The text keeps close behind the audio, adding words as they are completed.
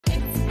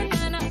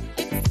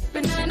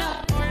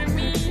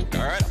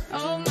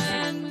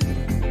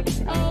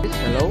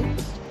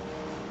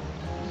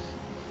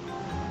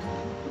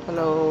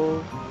Hello.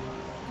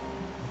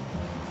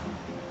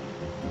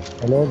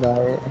 Hello,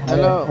 guys.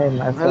 Hello. Hey,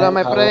 my Hello, friend.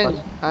 my How are friend.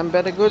 you? I'm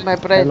very good, my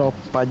friend. Hello,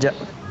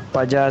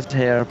 Pajas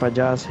here.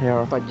 Pajas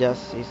here.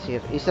 Pagas is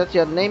here. Is that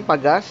your name,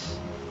 Pagas?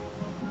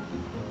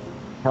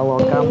 Hello,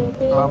 Okay. come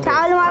to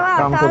تعالوا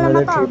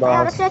military مطار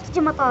طيارة base.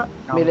 سيتي مطار.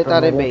 Come to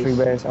Military military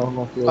base. base, all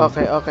of you.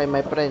 Okay, okay,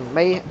 my friend.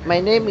 My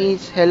name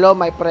is Hello,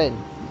 my friend.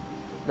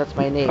 That's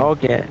my name.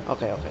 Okay.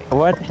 Okay, okay.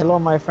 What? Hello,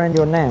 my friend.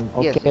 Your name?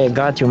 Yes, Okay, yes.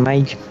 got you,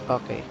 mate.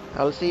 Okay.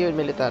 I'll see you in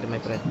military, my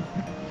friend.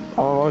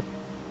 Oh,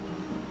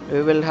 We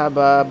will have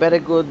a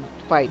very good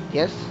fight,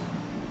 yes?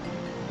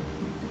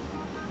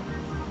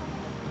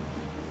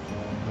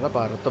 Wala,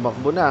 parang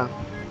tumakbo na.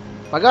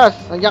 Pagas,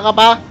 nandiyan ka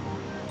pa?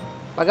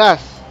 Pagas.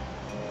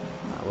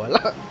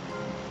 Wala.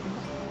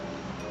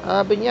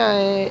 Sabi niya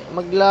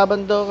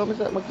maglaban daw kami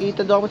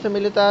magkita daw kami sa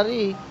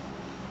military.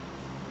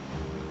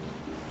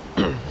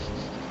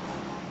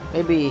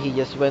 Maybe he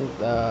just went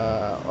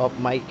off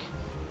mic.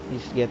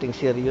 He's getting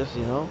serious,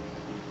 you know.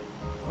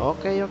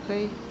 Okay,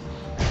 okay.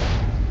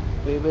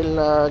 We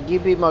will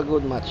give him a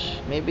good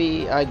match.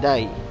 Maybe I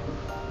die.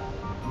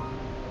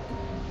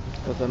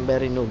 Because I'm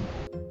very noob.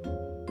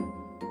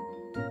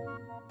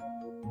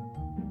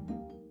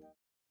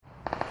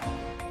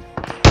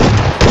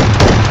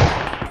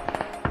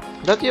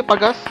 That you,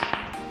 Pagas?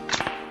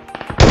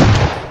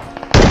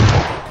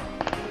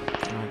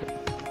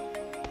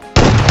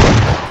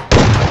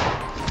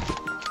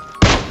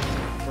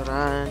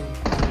 Run.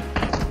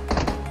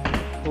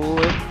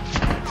 Pull.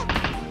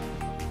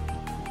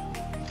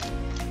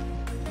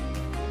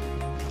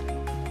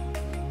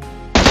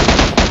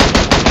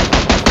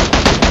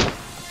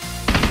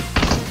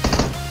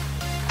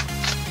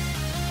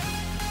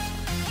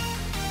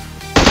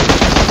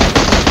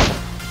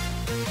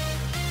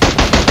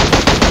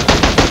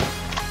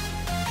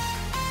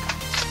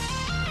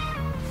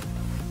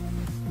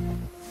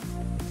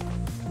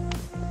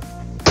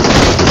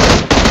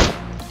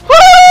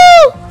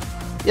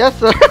 Yes,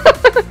 sir.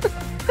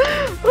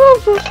 Oh, I'm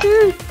so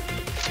scared.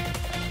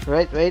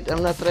 Wait,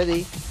 I'm not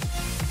ready.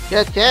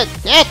 Get.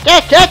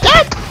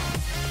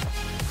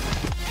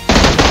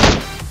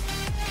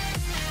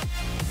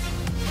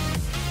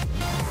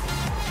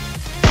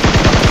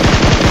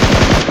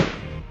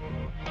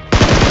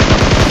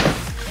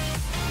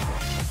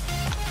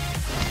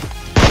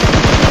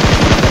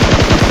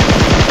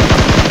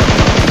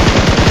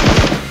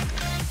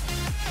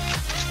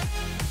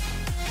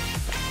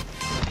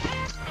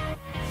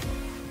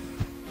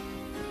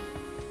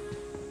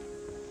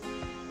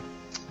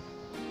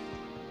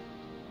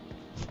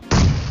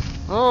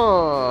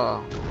 Oh.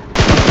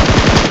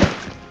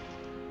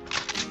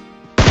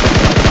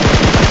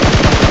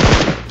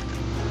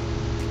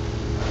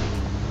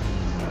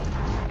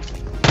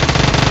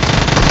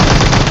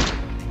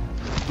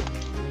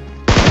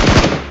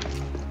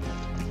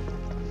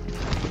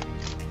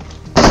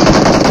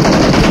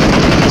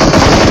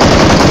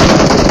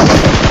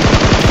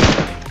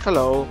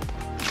 Hello.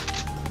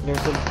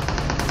 There's a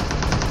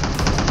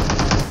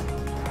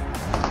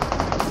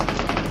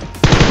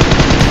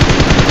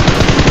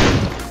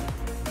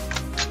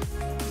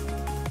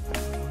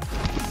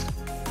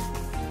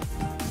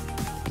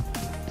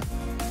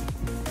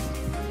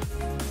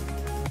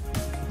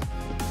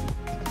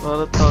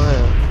What the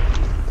hell?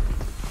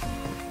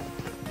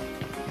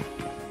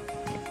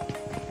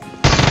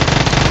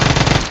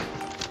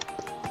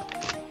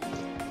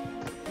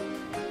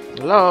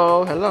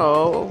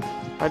 Hello.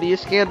 Are you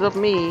scared of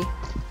me?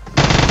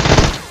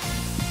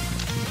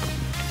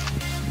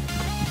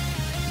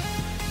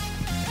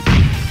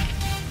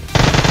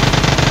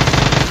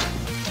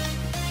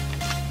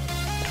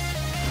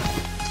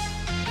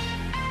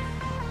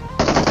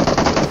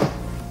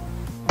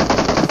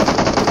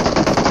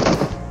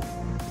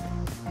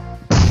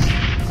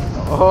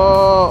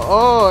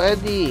 Oh,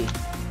 Eddie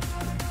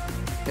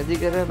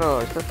Guerrero,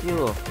 is that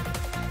you?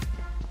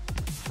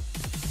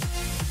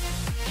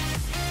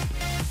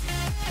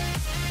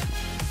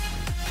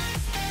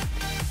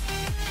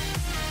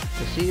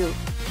 I see you.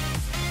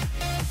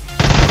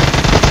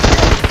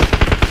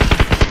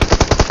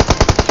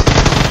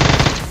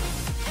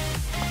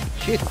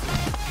 Shit.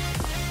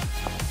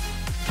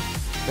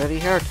 Very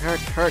hurt.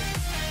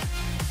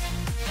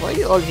 Why are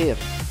you all here?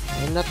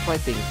 I'm not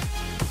fighting.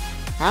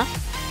 Huh?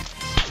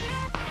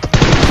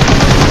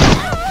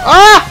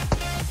 Ah!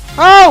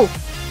 Oh!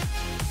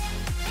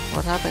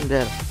 What happened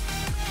there?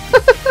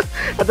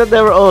 I thought they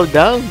were all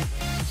down.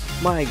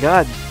 My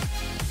god.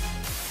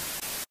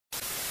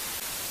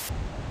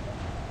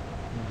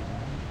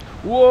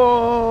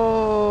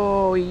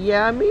 Whoa!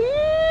 Yummy!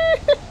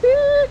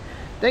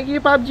 Thank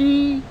you, Pubg!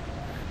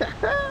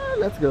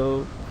 Let's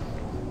go.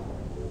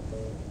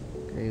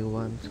 Okay,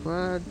 1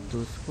 squad,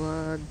 2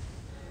 squad.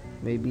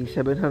 Maybe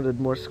 700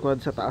 more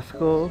squads sa taas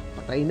ko.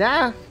 Patay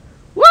na!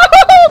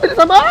 Woohoo!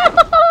 Bilisan mo!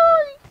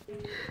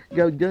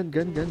 Gun.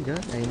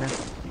 Ayun na.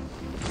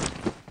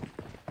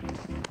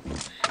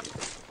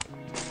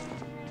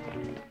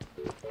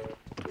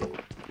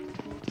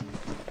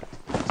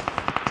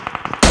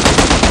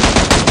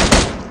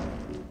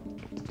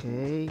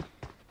 Okay.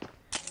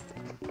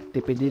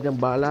 Tipidin ang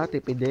bala,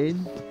 tipidin.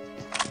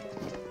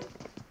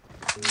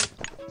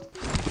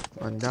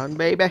 One down,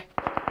 baby.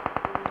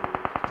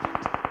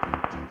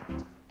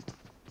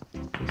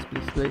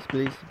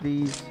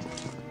 Please.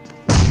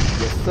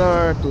 Yes,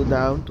 sir. Two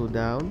down.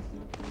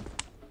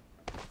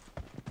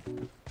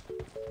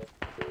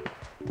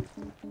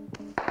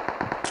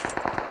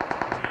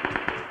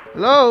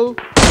 Hello?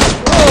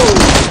 Whoa!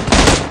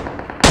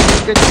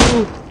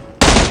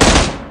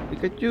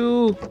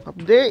 Pikachu!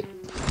 Update!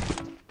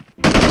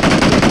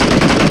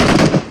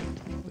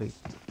 Wait.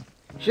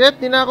 Shit!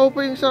 Ninakaw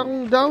pa yung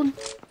isang down.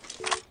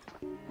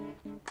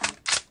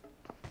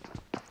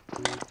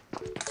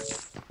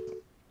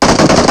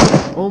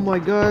 Oh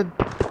my god!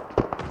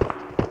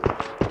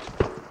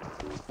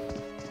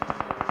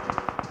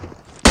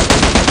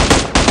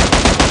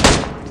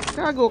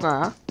 Kago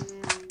ka?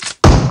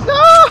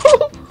 No!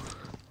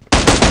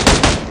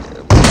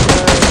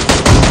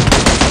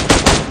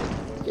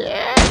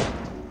 Yeah!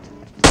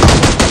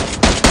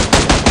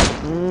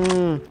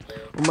 Oh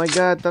my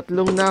god,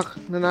 tatlong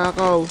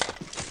nanakaw.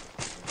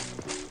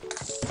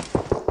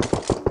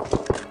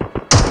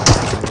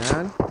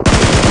 Ayan.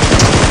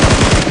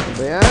 Ano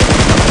ba yan?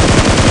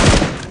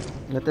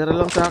 Natira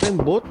lang sa akin,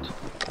 bot.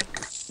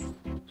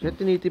 Shit,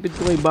 tinitipid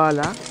ko may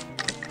bala.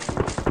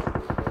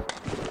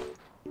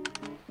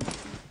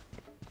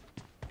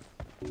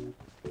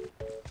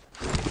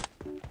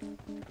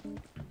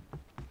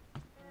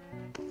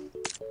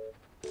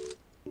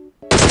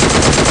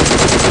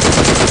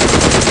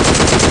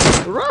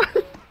 Run!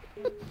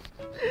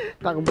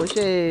 Takbo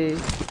siya eh.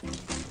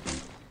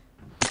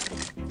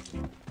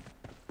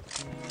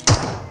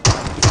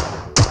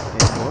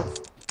 Okay, bot.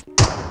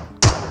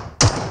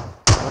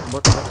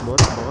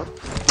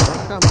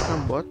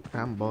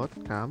 Bot.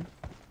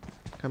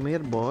 Come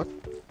here, bot.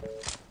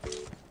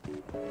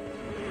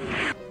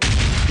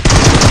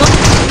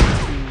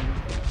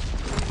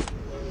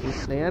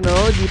 Is na yan,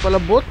 oh. Di pala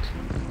bot.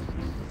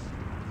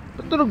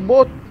 Ba't ito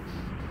nag-bot?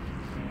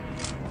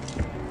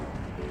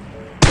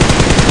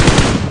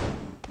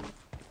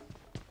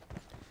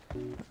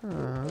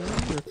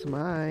 That's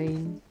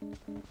mine.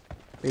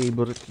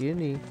 Favorite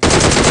yun eh.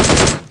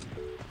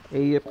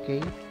 AFK.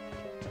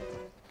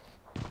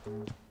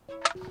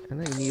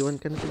 Ano, iniwan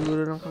ka na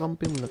siguro ng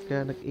kakampi mo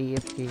kaya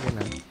nag-AFK ka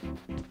na.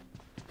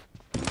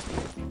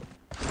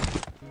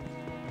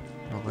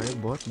 Okay,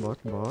 bot. Okay,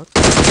 bot.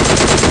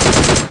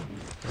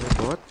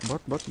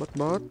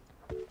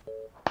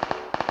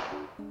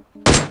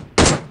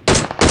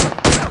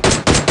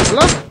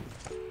 Hala?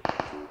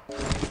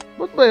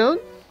 Bot ba yun?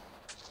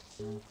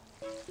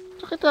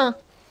 Sakit ah.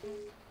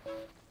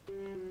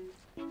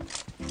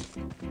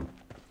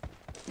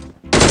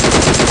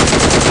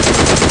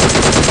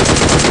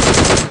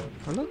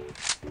 Hala?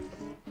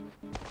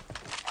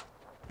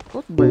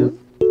 Bot ba yun?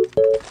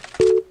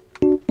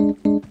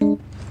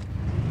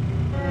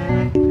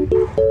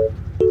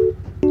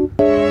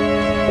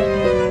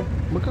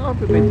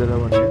 Magkakampi ba yung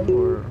dalawa na yan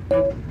or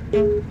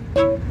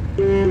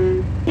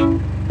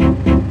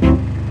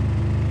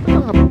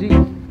anong hapdi?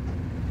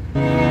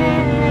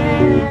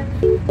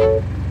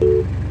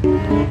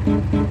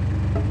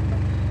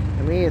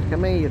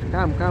 Come here.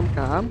 Come,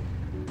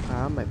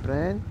 my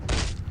friend.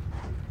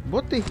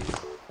 Bot eh.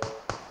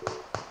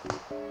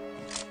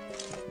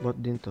 Bot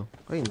din to.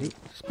 Ay, hindi.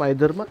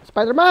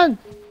 Spider-Man!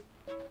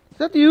 Is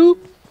that you?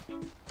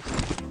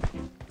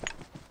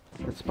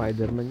 That's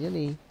Spider-Man yan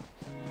eh.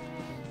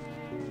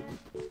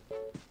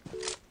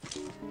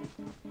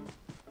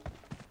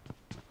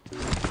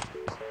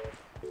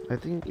 I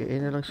think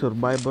yan na lang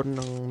survivor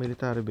ng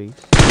military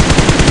base.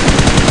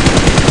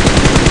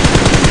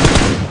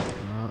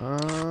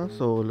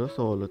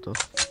 Solo to.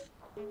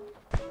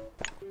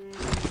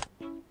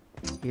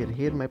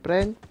 Here, my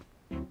friend.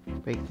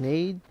 Fake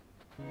nade.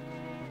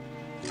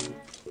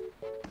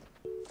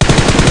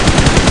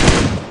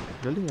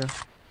 Galing ah.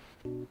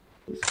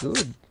 He's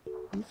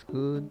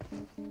good.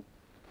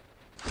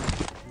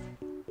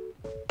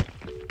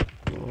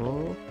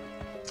 Oh.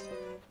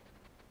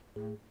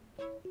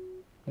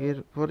 Here,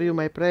 for you,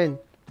 my friend.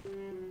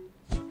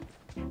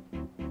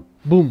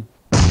 Boom.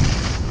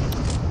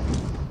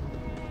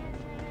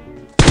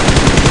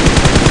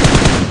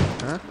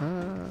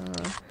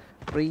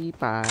 Free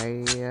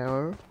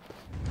fire. Oh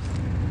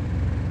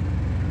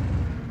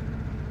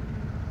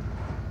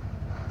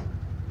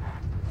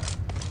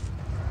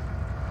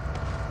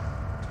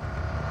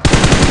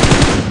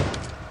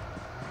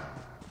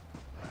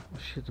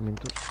shit,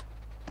 minto.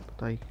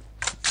 Patay.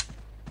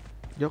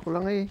 Joke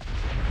lang eh.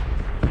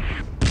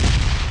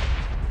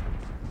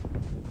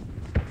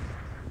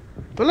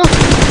 Wala!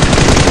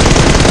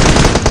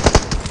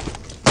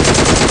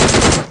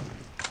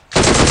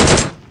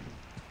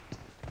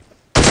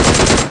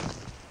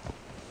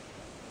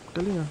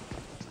 Galing ah.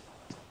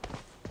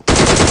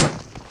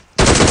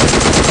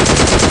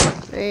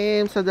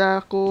 Sa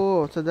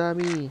dako. Sa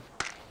dami.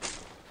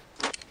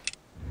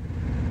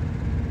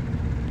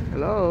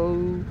 Hello?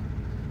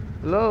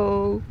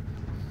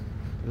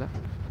 Wala?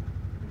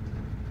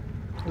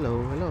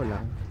 Hello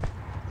lang.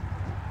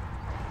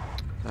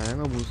 Kaya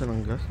naubusan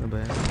ng gas na ba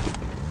yan?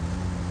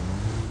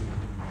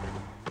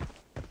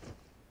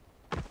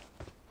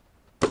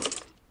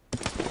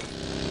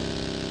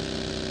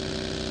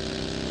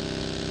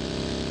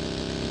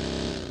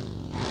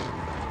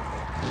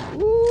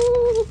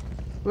 Woo!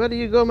 Where do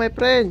you go, my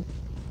friend?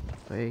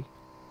 Okay.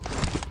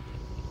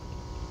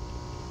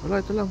 Wala,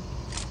 ito lang.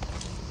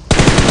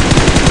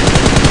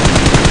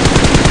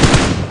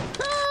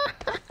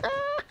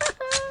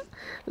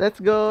 Let's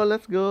go,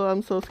 let's go.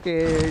 I'm so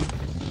scared.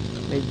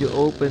 Medyo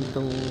open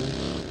tong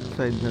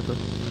side na to.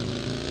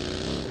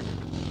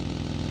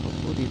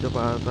 Oh, dito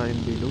pa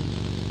tayong bilog.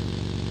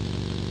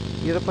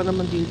 Hirap pa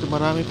naman dito.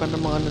 Marami pa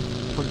namang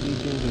pag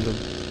dito yung bilog.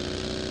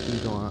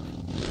 Dito nga.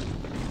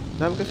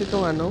 Dami kasi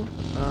itong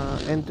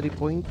entry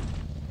point.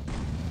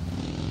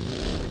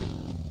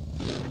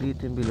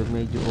 Dito yung bilog.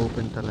 Medyo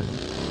open talaga.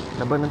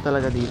 Labanan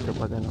talaga dito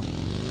pag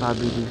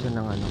sabi dito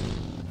ng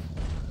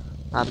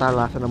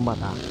tatalasan ng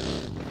bata.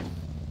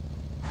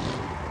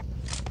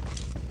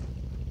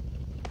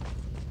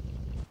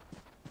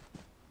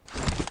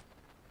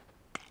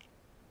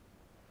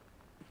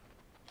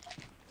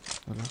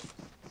 Wala.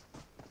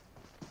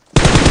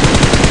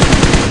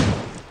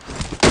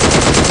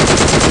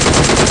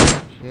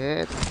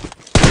 Shit.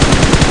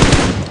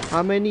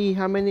 How many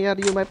are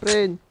you, my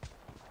friend?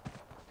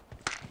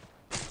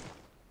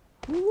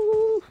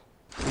 Woo!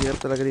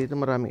 Hirap talaga dito,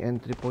 maraming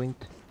entry point.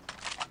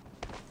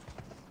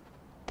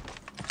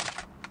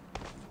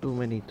 Too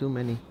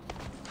many.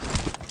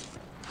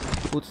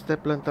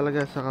 Footstep lang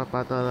talaga sa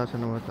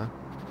kapatalasan ng mata.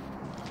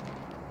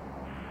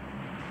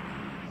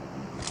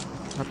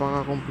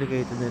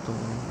 Napaka-complicated na itong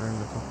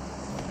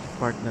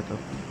part na to.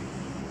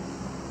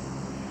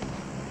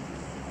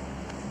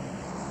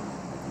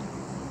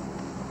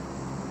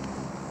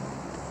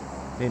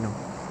 Ayun o.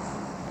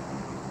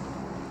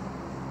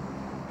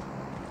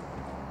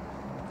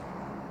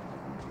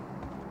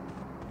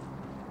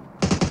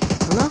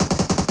 Wala?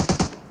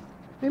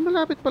 May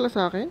malapit pala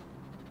sa akin.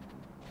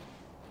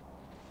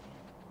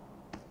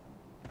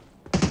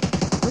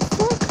 What the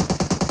fuck?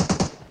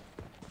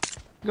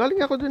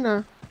 Galing ako dun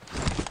ah.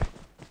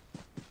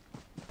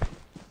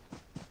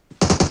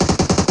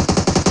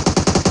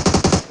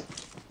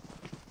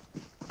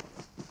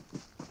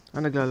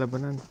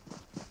 Naglalabanan.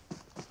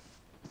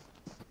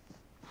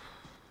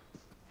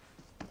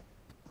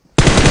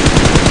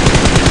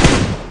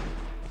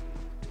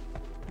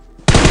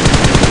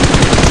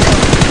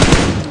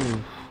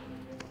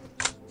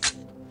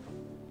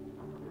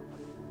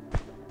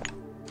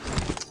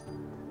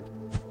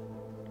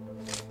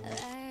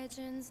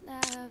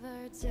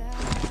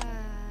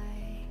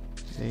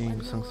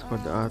 Isang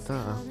squad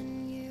ata ah.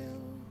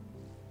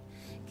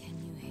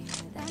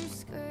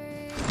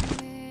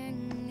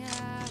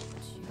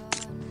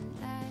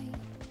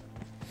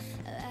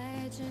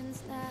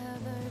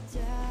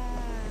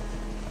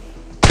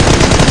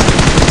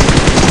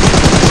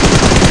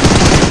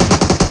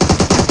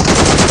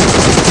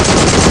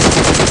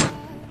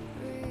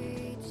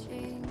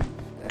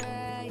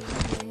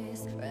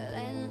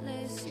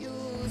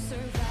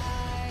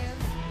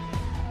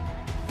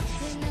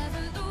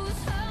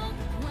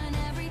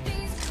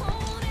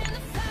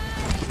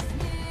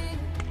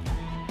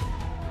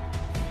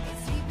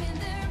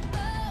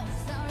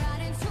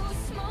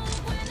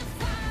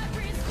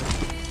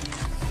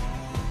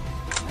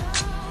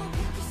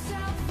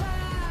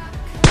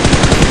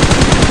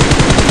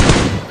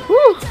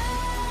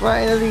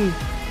 Finally!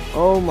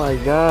 Oh my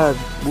god!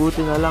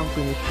 Buti na lang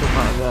finish ko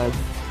pa agad.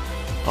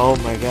 Oh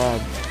my god!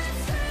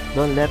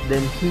 Don't let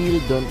them heal,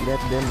 don't let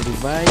them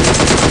revive.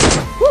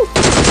 Woo!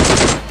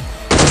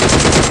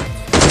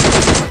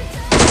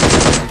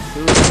 Nice,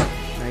 dude.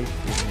 Nice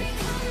business.